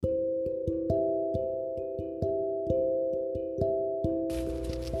Hey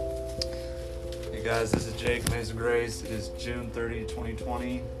guys, this is Jake, Maze of Grace. It is June 30,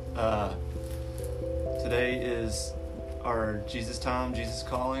 2020. Today is our Jesus time, Jesus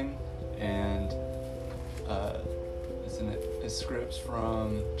calling, and it's scripts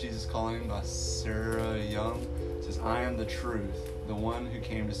from Jesus Calling by Sarah Young. It says, "I am the truth, the one who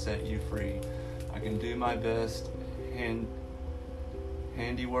came to set you free. I can do my best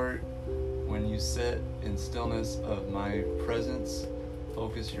handiwork when you sit in stillness of my presence.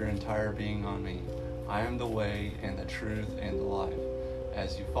 Focus your entire being on me. I am the way and the truth and the life.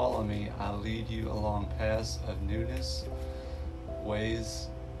 As you follow me, I lead you along paths of newness, ways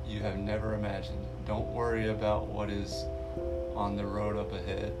you have never imagined. Don't worry about what is on the road up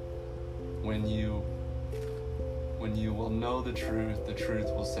ahead. When you will know the truth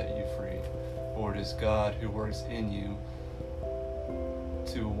will set you free. For it is God who works in you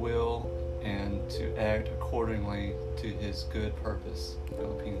to will and to act accordingly to his good purpose."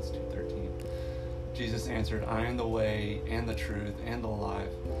 Philippians 2:13. Jesus answered, "I am the way and the truth and the life.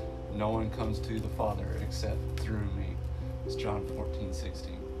 No one comes to the Father except through me." It's John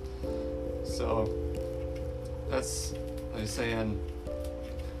 14:16. So that's like saying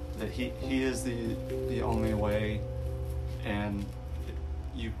that he is the only way, and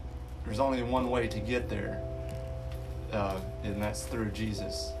there's only one way to get there, and that's through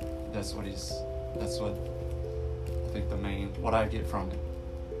Jesus. That's what I think what I get from it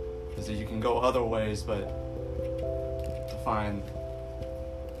is that you can go other ways, but to find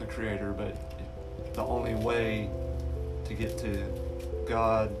the Creator, but the only way to get to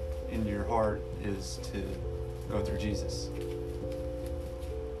God in your heart is to go through Jesus.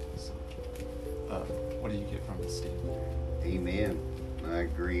 So, what do you get from it, Steve? Amen. I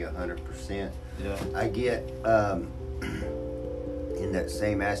agree 100%. Yeah. I get in that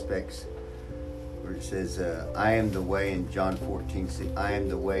same aspects where it says, "I am the way," in John 14:6, "I am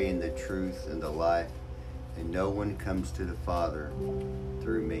the way and the truth and the life, and no one comes to the Father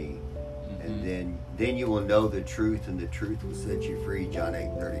through me." Mm-hmm. And then you will know the truth, and the truth will set you free. John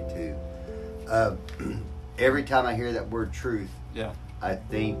 8:32. Every time I hear that word truth, yeah, I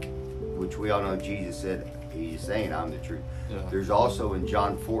think, which we all know Jesus said, he's saying, "I'm the truth." Yeah. There's also in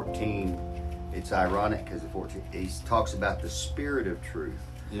John 14, it's ironic because he talks about the Spirit of truth,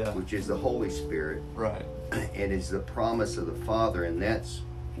 yeah, which is the Holy Spirit, right, and is the promise of the Father. And that's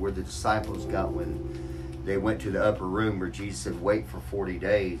where the disciples got when they went to the upper room where Jesus said, "Wait for 40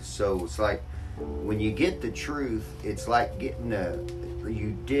 days." So it's like when you get the truth, it's like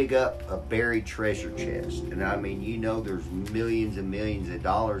you dig up a buried treasure chest, and I mean, there's millions and millions of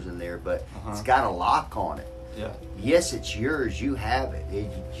dollars in there, but it's got a lock on it. Yeah. Yes, it's yours. You have it.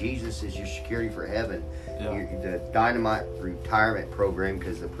 Jesus is your security for heaven. Yeah. The Dynamite retirement program,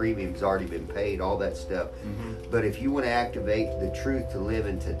 because the premium's already been paid, all that stuff. Mm-hmm. But if you want to activate the truth to live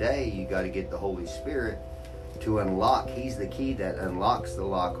in today, you got to get the Holy Spirit to unlock. He's the key that unlocks the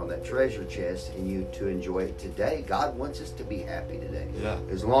lock on that treasure chest, and you to enjoy it today. God wants us to be happy today. Yeah.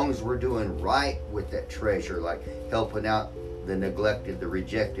 As long as we're doing right with that treasure, like helping out the neglected, the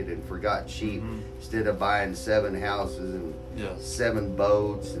rejected, and forgotten sheep, instead of buying 7 houses and 7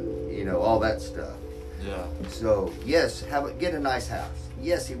 boats and all that stuff. Yeah. So yes, get a nice house.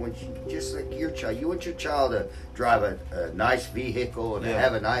 Yes, he wants you, just like your child. You want your child to drive a nice vehicle and to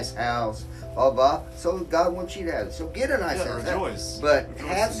have a nice house, blah blah. So God wants you to have it. So get a nice house. Rejoice. But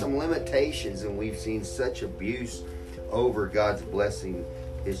have some limitations, and we've seen such abuse over God's blessing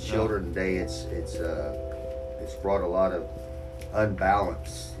His children today. It's brought a lot of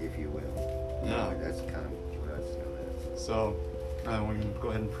unbalance, if you will. Yeah. That's kind of what I see on that. So we can go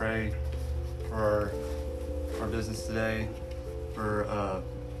ahead and pray for our business today, for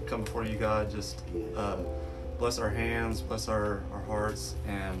come before you, God. Just bless our hands, bless our hearts,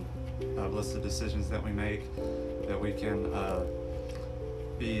 and bless the decisions that we make, that we can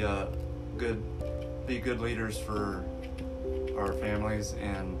be good leaders for our families,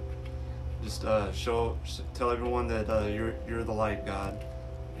 and just tell everyone that you're the light, God,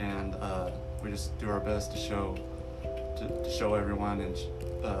 and we just do our best to show everyone and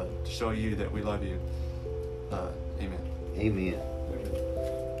to show you that we love you. Amen. Amen.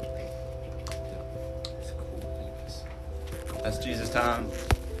 That's Jesus time.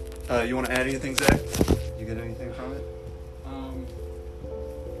 You want to add anything, Zach? You get anything from it?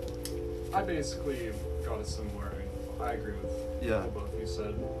 I basically got a similar. I agree with what both of you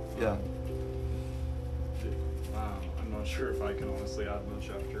said. Yeah. I'm not sure if I can honestly add much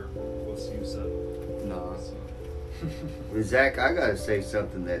after what you said. No. Well, Zach, I gotta say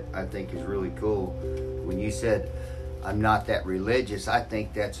something that I think is really cool. When you said I'm not that religious. I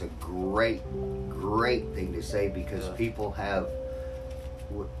think that's a great thing to say, because people can have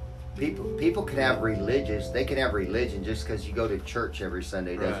they can have religion. Just because you go to church every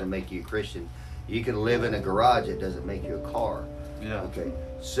Sunday doesn't make you a Christian. You can live in a garage, it doesn't make you a car. Yeah. Okay.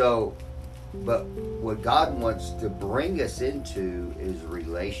 So, but what God wants to bring us into is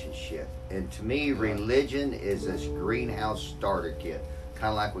relationship. And to me, religion is this greenhouse starter kit, kind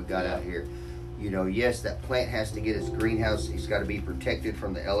of like we got out here. You know, yes, that plant has to get its greenhouse. It's got to be protected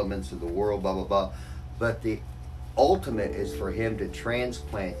from the elements of the world, blah, blah, blah. But the ultimate is for him to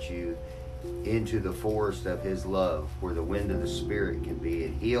transplant you into the forest of his love, where the wind of the Spirit can be.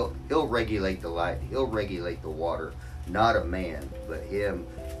 And he'll regulate the light. He'll regulate the water. Not a man, but him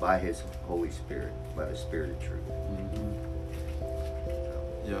by his Holy Spirit, by the Spirit of truth. Mm-hmm.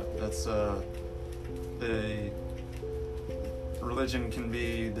 Yeah, that's the religion can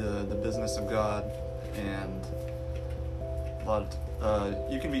be the business of God, and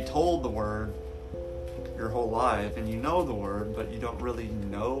you can be told the word your whole life, and you know the word, but you don't really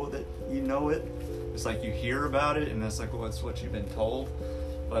know that you know it. It's like you hear about it, and it's like, well, it's what you've been told.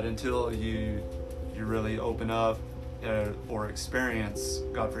 But until you really open up or experience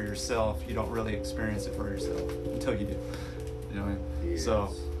God for yourself, you don't really experience it for yourself until you do. You know what I mean? Yes.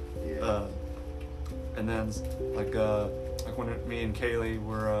 So, and then like when me and Kaylee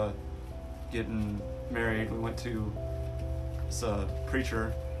were getting married, we went to this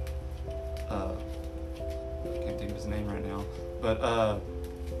preacher. I can't think of his name right now, but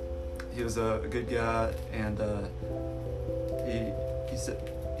he was a good guy, and he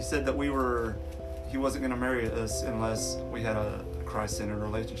said that he wasn't going to marry us unless we had a Christ-centered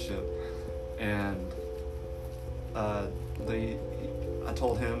relationship. And I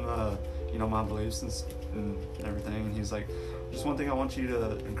told him my beliefs and everything, and he's like, just one thing I want you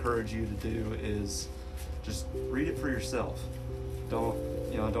to encourage you to do is just read it for yourself. Don't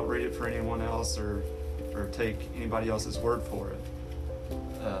read it for anyone else or take anybody else's word for it.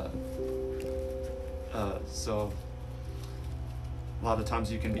 So a lot of times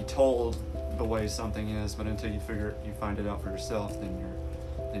you can be told the way something is, but until you find it out for yourself,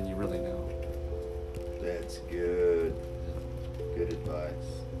 then you really know. That's good. Good advice.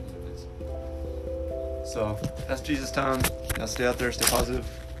 So that's Jesus time. Now stay out there, stay positive,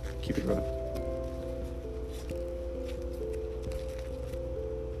 keep it growing.